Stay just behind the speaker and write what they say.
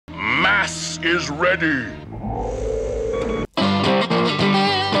is ready.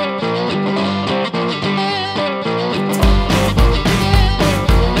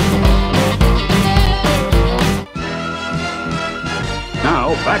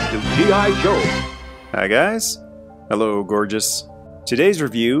 Now back to G.I. Joe. Hi guys. Hello gorgeous. Today's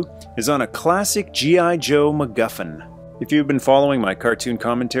review is on a classic G.I. Joe MacGuffin. If you've been following my cartoon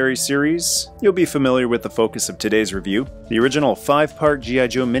commentary series, you'll be familiar with the focus of today's review. The original 5-part G.I.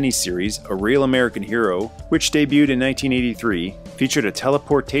 Joe miniseries, A Real American Hero, which debuted in 1983, featured a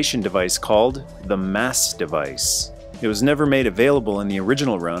teleportation device called the M.A.S.S device. It was never made available in the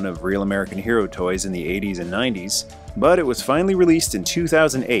original run of Real American Hero toys in the 80s and 90s, but it was finally released in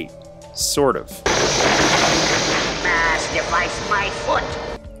 2008. Sort of. M.A.S.S device, my foot.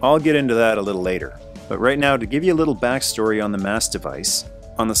 I'll get into that a little later. But right now, to give you a little backstory on the M.A.S.S device,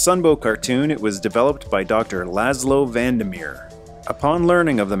 on the Sunbow cartoon it was developed by Dr. Laszlo Vandermeer. Upon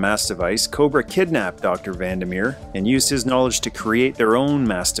learning of the M.A.S.S device, Cobra kidnapped Dr. Vandermeer and used his knowledge to create their own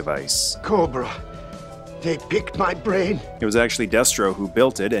M.A.S.S device. Cobra, they picked my brain. It was actually Destro who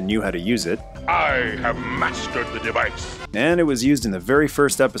built it and knew how to use it. I have mastered the device. And it was used in the very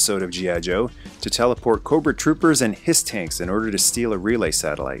first episode of G.I. Joe to teleport Cobra troopers and his tanks in order to steal a relay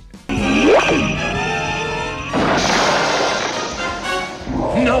satellite.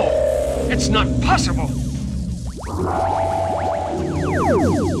 No, it's not possible.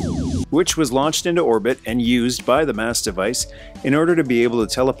 Which was launched into orbit and used by the M.A.S.S device in order to be able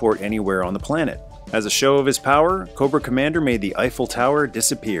to teleport anywhere on the planet. As a show of his power, Cobra Commander made the Eiffel Tower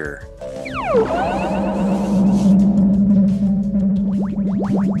disappear.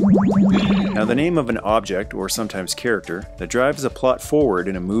 Now, the name of an object, or sometimes character, that drives a plot forward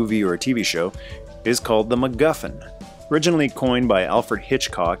in a movie or a TV show is called the MacGuffin. Originally coined by Alfred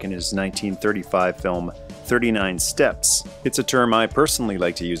Hitchcock in his 1935 film 39 Steps, it's a term I personally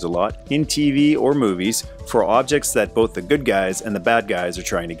like to use a lot in TV or movies for objects that both the good guys and the bad guys are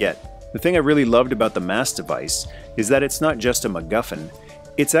trying to get. The thing I really loved about the M.A.S.S device is that it's not just a MacGuffin,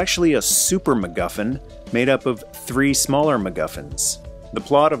 it's actually a super MacGuffin made up of 3 smaller MacGuffins. The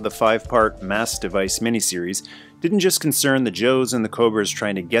plot of the 5-part M.A.S.S device miniseries didn't just concern the Joes and the Cobras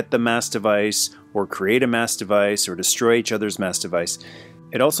trying to get the M.A.S.S device, or create a M.A.S.S device, or destroy each other's M.A.S.S device.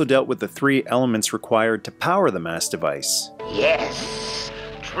 It also dealt with the 3 elements required to power the M.A.S.S device. Yes,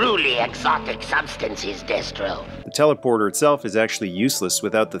 truly exotic substances, Destro. The teleporter itself is actually useless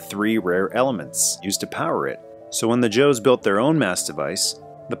without the 3 rare elements used to power it. So when the Joes built their own M.A.S.S device,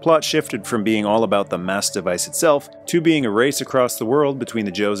 the plot shifted from being all about the M.A.S.S device itself to being a race across the world between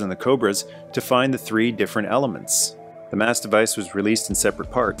the Joes and the Cobras to find the 3 different elements. The M.A.S.S device was released in separate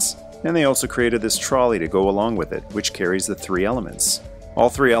parts, and they also created this trolley to go along with it, which carries the 3 elements. All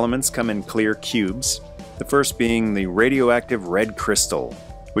 3 elements come in clear cubes, the first being the radioactive red crystal,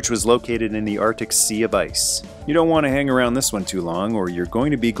 which was located in the Arctic Sea of Ice. You don't want to hang around this one too long, or you're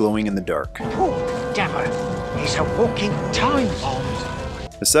going to be glowing in the dark. Oh, damn it. He's a walking time bomb.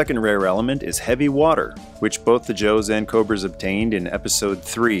 The second rare element is heavy water, which both the Joes and Cobras obtained in Episode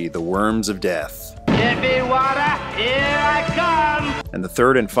 3, The Worms of Death. Heavy water, here I come! And the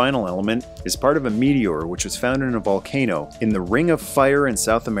third and final element is part of a meteor which was found in a volcano in the Ring of Fire in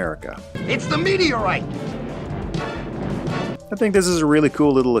South America. It's the meteorite. I think this is a really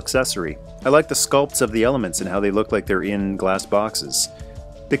cool little accessory. I like the sculpts of the elements and how they look like they're in glass boxes.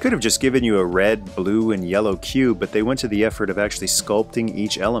 They could have just given you a red, blue, and yellow cube, but they went to the effort of actually sculpting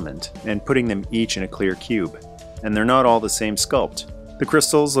each element and putting them each in a clear cube. And they're not all the same sculpt. The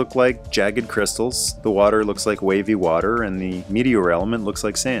crystals look like jagged crystals, the water looks like wavy water, and the meteor element looks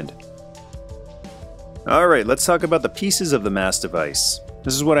like sand. Alright, let's talk about the pieces of the M.A.S.S device.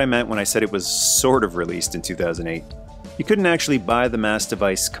 This is what I meant when I said it was sort of released in 2008. You couldn't actually buy the M.A.S.S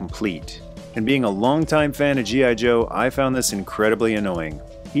device complete. And being a longtime fan of G.I. Joe, I found this incredibly annoying.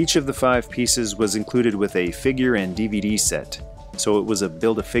 Each of the 5 pieces was included with a figure and DVD set, so it was a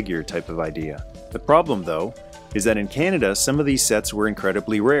build-a-figure type of idea. The problem, though, is that in Canada some of these sets were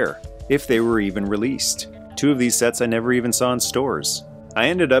incredibly rare, if they were even released. 2 of these sets I never even saw in stores. I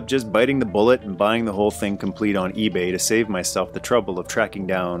ended up just biting the bullet and buying the whole thing complete on eBay to save myself the trouble of tracking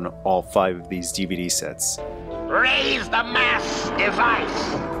down all 5 of these DVD sets. Raise the M.A.S.S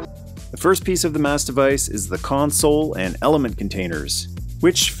device! The first piece of the M.A.S.S device is the console and element containers,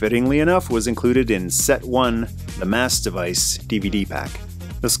 which, fittingly enough, was included in Set 1, the M.A.S.S device DVD pack.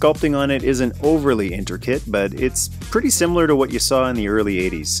 The sculpting on it isn't overly intricate, but it's pretty similar to what you saw in the early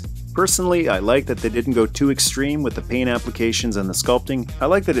 80s. Personally, I like that they didn't go too extreme with the paint applications and the sculpting. I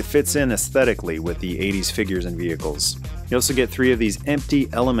like that it fits in aesthetically with the 80s figures and vehicles. You also get 3 of these empty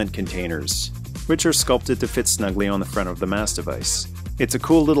element containers, which are sculpted to fit snugly on the front of the M.A.S.S device. It's a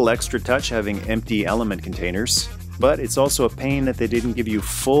cool little extra touch having empty element containers, but it's also a pain that they didn't give you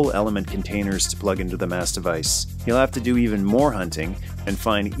full element containers to plug into the M.A.S.S device. You'll have to do even more hunting and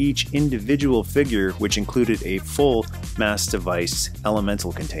find each individual figure which included a full M.A.S.S device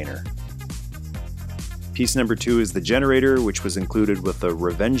elemental container. Piece number 2 is the generator, which was included with the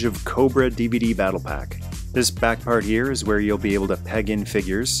Revenge of Cobra DVD battle pack. This back part here is where you'll be able to peg in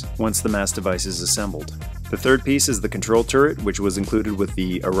figures once the M.A.S.S device is assembled. The third piece is the control turret, which was included with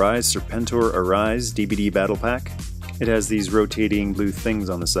the Arise Serpentor Arise DVD battle pack. It has these rotating blue things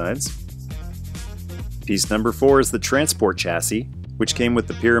on the sides. Piece number 4 is the transport chassis, which came with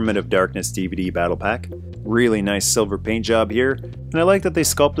the Pyramid of Darkness DVD battle pack. Really nice silver paint job here, and I like that they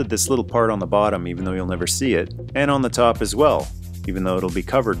sculpted this little part on the bottom even though you'll never see it, and on the top as well, even though it'll be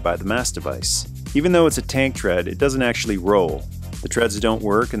covered by the M.A.S.S device. Even though it's a tank tread, it doesn't actually roll. The treads don't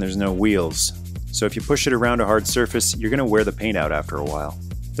work and there's no wheels, so if you push it around a hard surface, you're going to wear the paint out after a while.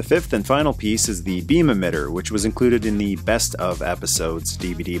 The fifth and final piece is the beam emitter, which was included in the Best of Episodes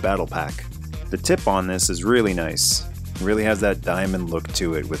DVD battle pack. The tip on this is really nice. It really has that diamond look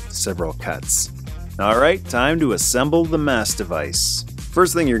to it with several cuts. Alright, time to assemble the M.A.S.S device.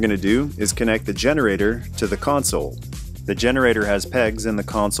 First thing you're going to do is connect the generator to the console. The generator has pegs and the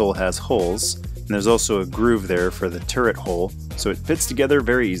console has holes, and there's also a groove there for the turret hole, so it fits together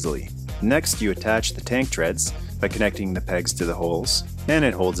very easily. Next, you attach the tank treads by connecting the pegs to the holes, and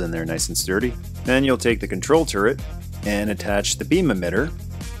it holds in there nice and sturdy. Then you'll take the control turret and attach the beam emitter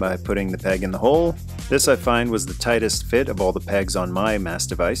by putting the peg in the hole. This I find was the tightest fit of all the pegs on my M.A.S.S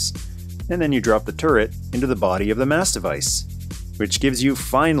device. And then you drop the turret into the body of the M.A.S.S device, which gives you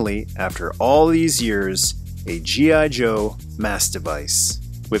finally, after all these years, a G.I. Joe M.A.S.S device,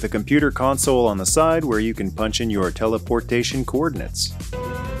 with a computer console on the side where you can punch in your teleportation coordinates.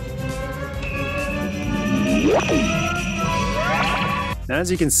 Now, as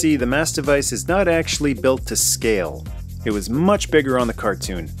you can see, the M.A.S.S device is not actually built to scale. It was much bigger on the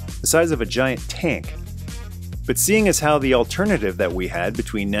cartoon, the size of a giant tank. But seeing as how the alternative that we had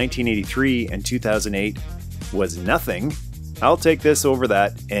between 1983 and 2008 was nothing, I'll take this over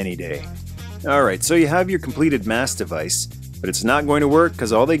that any day. Alright, so you have your completed M.A.S.S device, but it's not going to work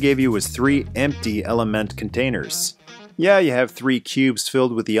because all they gave you was 3 empty element containers. Yeah, you have 3 cubes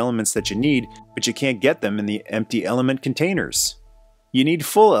filled with the elements that you need, but you can't get them in the empty element containers. You need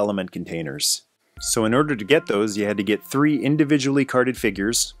full element containers. So in order to get those, you had to get 3 individually carded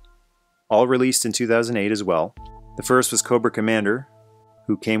figures, all released in 2008 as well. The first was Cobra Commander,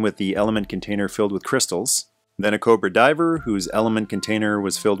 who came with the element container filled with crystals. Then a Cobra Diver, whose element container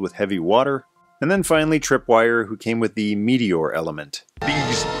was filled with heavy water. And then finally Tripwire, who came with the Meteor element.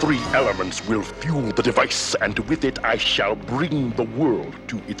 These 3 elements will fuel the device, and with it I shall bring the world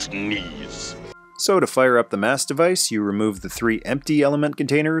to its knees. So to fire up the M.A.S.S device, you remove the 3 empty element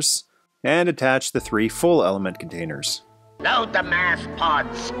containers and attach the 3 full element containers. Load the M.A.S.S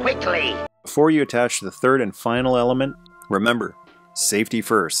pods quickly. Before you attach the third and final element, remember, safety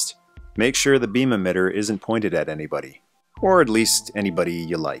first. Make sure the beam emitter isn't pointed at anybody, or at least anybody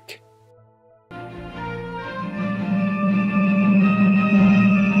you like.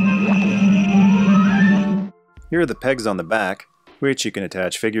 Here are the pegs on the back, which you can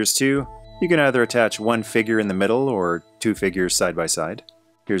attach figures to. You can either attach 1 figure in the middle or 2 figures side by side.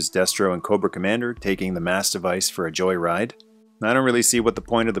 Here's Destro and Cobra Commander taking the M.A.S.S device for a joyride. I don't really see what the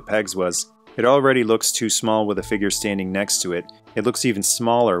point of the pegs was. It already looks too small with a figure standing next to it. It looks even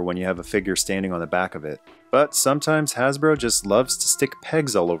smaller when you have a figure standing on the back of it. But sometimes Hasbro just loves to stick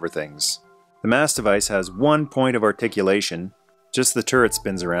pegs all over things. The M.A.S.S device has 1 point of articulation. Just the turret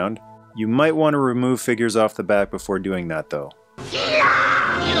spins around. You might want to remove figures off the back before doing that though.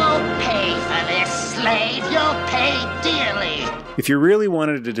 You'll pay for this, slave. You'll pay dearly. If you really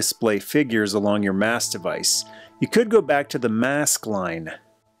wanted to display figures along your M.A.S.S device, you could go back to the M.A.S.K line.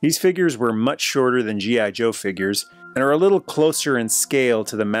 These figures were much shorter than G.I. Joe figures and are a little closer in scale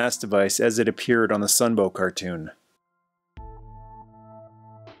to the M.A.S.S device as it appeared on the Sunbow cartoon.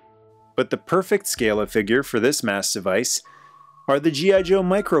 But the perfect scale-up figure for this M.A.S.S device are the G.I. Joe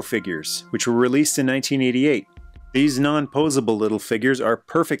micro figures, which were released in 1988. These non-posable little figures are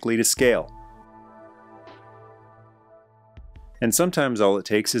perfectly to scale. And sometimes all it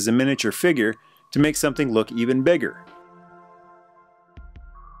takes is a miniature figure to make something look even bigger.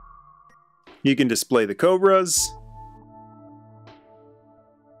 You can display the Cobras,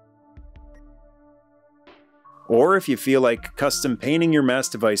 or if you feel like custom painting your M.A.S.S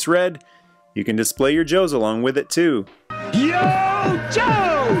device red, you can display your Joes along with it too. Yo,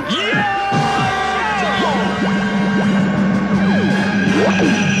 Joe! Yo!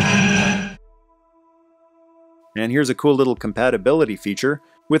 And here's a cool little compatibility feature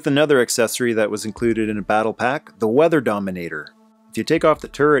with another accessory that was included in a battle pack, the Weather Dominator. If you take off the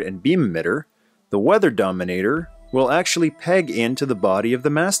turret and beam emitter, the Weather Dominator will actually peg into the body of the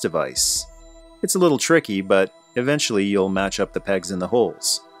M.A.S.S device. It's a little tricky, but eventually you'll match up the pegs in the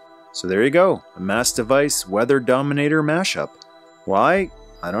holes. So there you go, a M.A.S.S device Weather Dominator mashup. Why?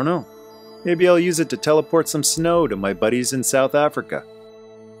 I don't know. Maybe I'll use it to teleport some snow to my buddies in South Africa.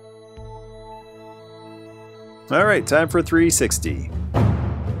 Alright, time for 360.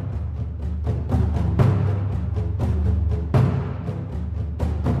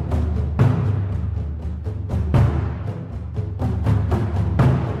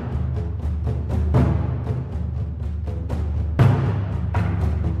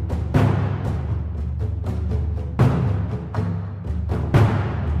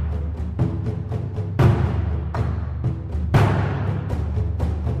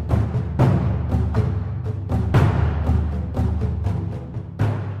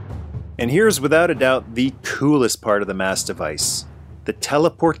 And here's without a doubt the coolest part of the M.A.S.S device, the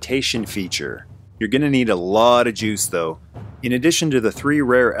teleportation feature. You're going to need a lot of juice though. In addition to the 3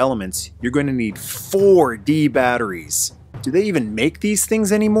 rare elements, you're going to need 4 D batteries. Do they even make these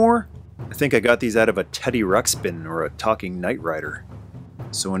things anymore? I think I got these out of a Teddy Ruxpin or a Talking Knight Rider.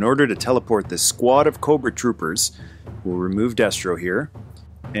 So in order to teleport this squad of Cobra Troopers, we'll remove Destro here,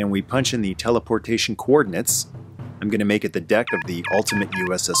 and we punch in the teleportation coordinates. I'm going to make it the deck of the ultimate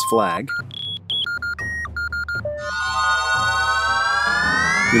USS flag.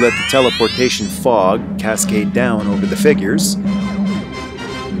 We let the teleportation fog cascade down over the figures.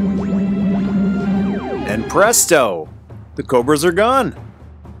 And presto! The Cobras are gone!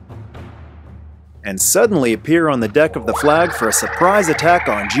 And suddenly appear on the deck of the flag for a surprise attack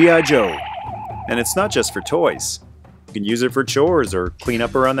on G.I. Joe. And it's not just for toys. You can use it for chores or clean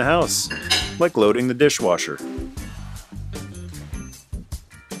up around the house, like loading the dishwasher.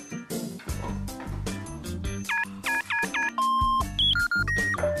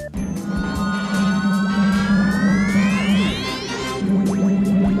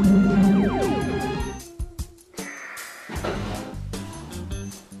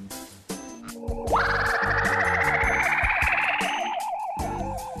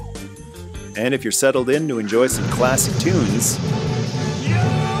 And if you're settled in to enjoy some classic tunes,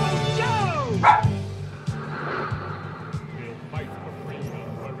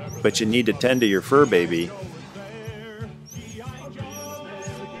 but you need to tend to your fur baby,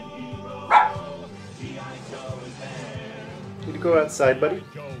 need to go outside, buddy.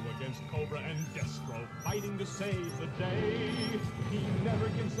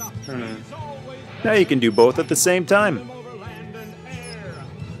 Now you can do both at the same time.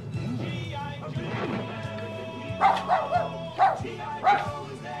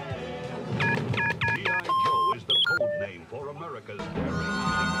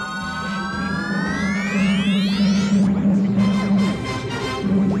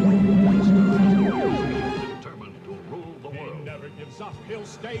 He'll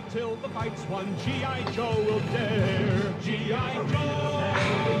stay till the fight's won. G.I. Joe will dare. G.I. Joe.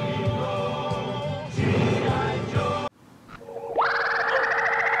 G.I. Joe.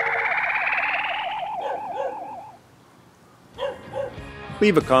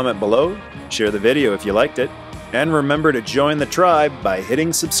 Leave a comment below, share the video if you liked it, and remember to join the tribe by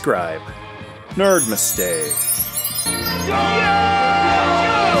hitting subscribe. Nerd mistake. Yeah!